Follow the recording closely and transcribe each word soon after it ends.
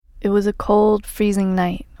It was a cold, freezing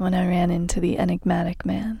night when I ran into the enigmatic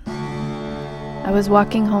man. I was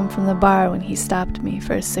walking home from the bar when he stopped me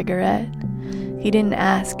for a cigarette. He didn't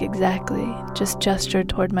ask exactly, just gestured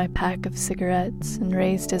toward my pack of cigarettes and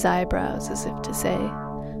raised his eyebrows as if to say,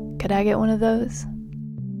 "Could I get one of those?"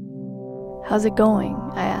 "How's it going?"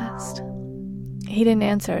 I asked. He didn't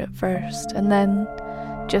answer at first, and then,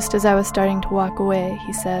 just as I was starting to walk away,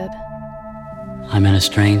 he said, "I'm in a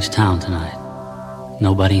strange town tonight.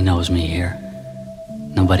 Nobody knows me here.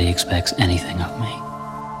 Nobody expects anything of me.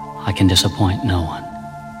 I can disappoint no one."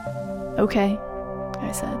 "Okay,"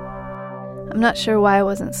 I said. I'm not sure why I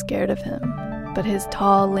wasn't scared of him, but his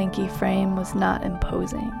tall, lanky frame was not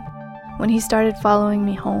imposing. When he started following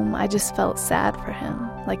me home, I just felt sad for him,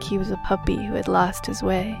 like he was a puppy who had lost his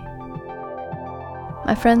way.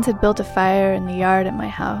 My friends had built a fire in the yard at my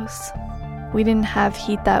house. We didn't have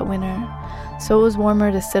heat that winter, so it was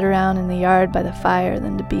warmer to sit around in the yard by the fire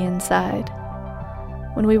than to be inside.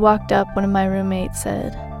 When we walked up, one of my roommates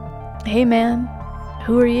said, "Hey man,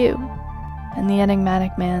 who are you?" And the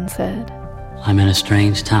enigmatic man said, "I'm in a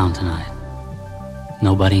strange town tonight.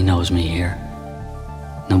 Nobody knows me here.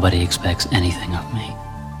 Nobody expects anything of me.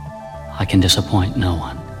 I can disappoint no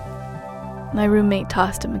one." My roommate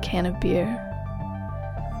tossed him a can of beer.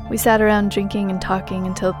 We sat around drinking and talking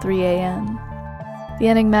until 3 a.m. The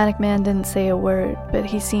enigmatic man didn't say a word, but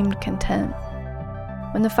he seemed content.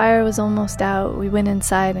 When the fire was almost out, we went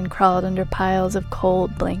inside and crawled under piles of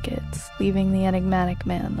cold blankets, leaving the enigmatic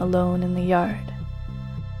man alone in the yard.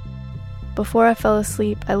 Before I fell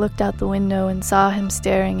asleep, I looked out the window and saw him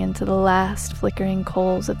staring into the last flickering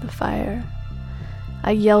coals of the fire.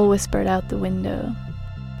 I yell-whispered out the window,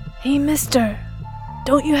 "Hey mister,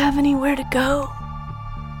 don't you have anywhere to go?"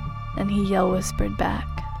 And he yell-whispered back,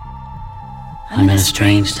 "I'm in a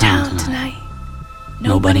strange town tonight.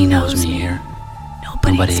 Nobody knows me here.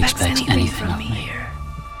 Nobody expects anything of me here.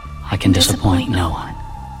 I can disappoint no one."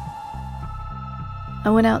 I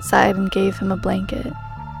went outside and gave him a blanket.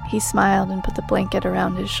 He smiled and put the blanket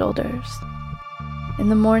around his shoulders. In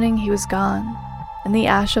the morning, he was gone. In the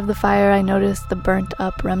ash of the fire, I noticed the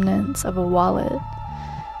burnt-up remnants of a wallet.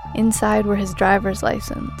 Inside were his driver's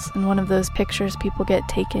license and one of those pictures people get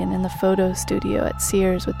taken in the photo studio at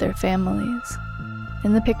Sears with their families.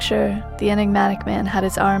 In the picture, the enigmatic man had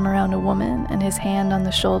his arm around a woman and his hand on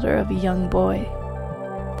the shoulder of a young boy.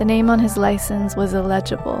 The name on his license was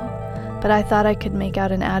illegible, but I thought I could make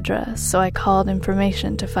out an address, so I called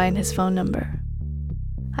information to find his phone number.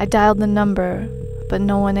 I dialed the number, but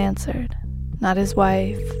no one answered. Not his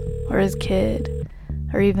wife, or his kid,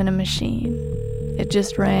 or even a machine. It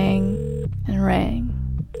just rang, and rang,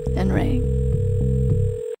 and rang.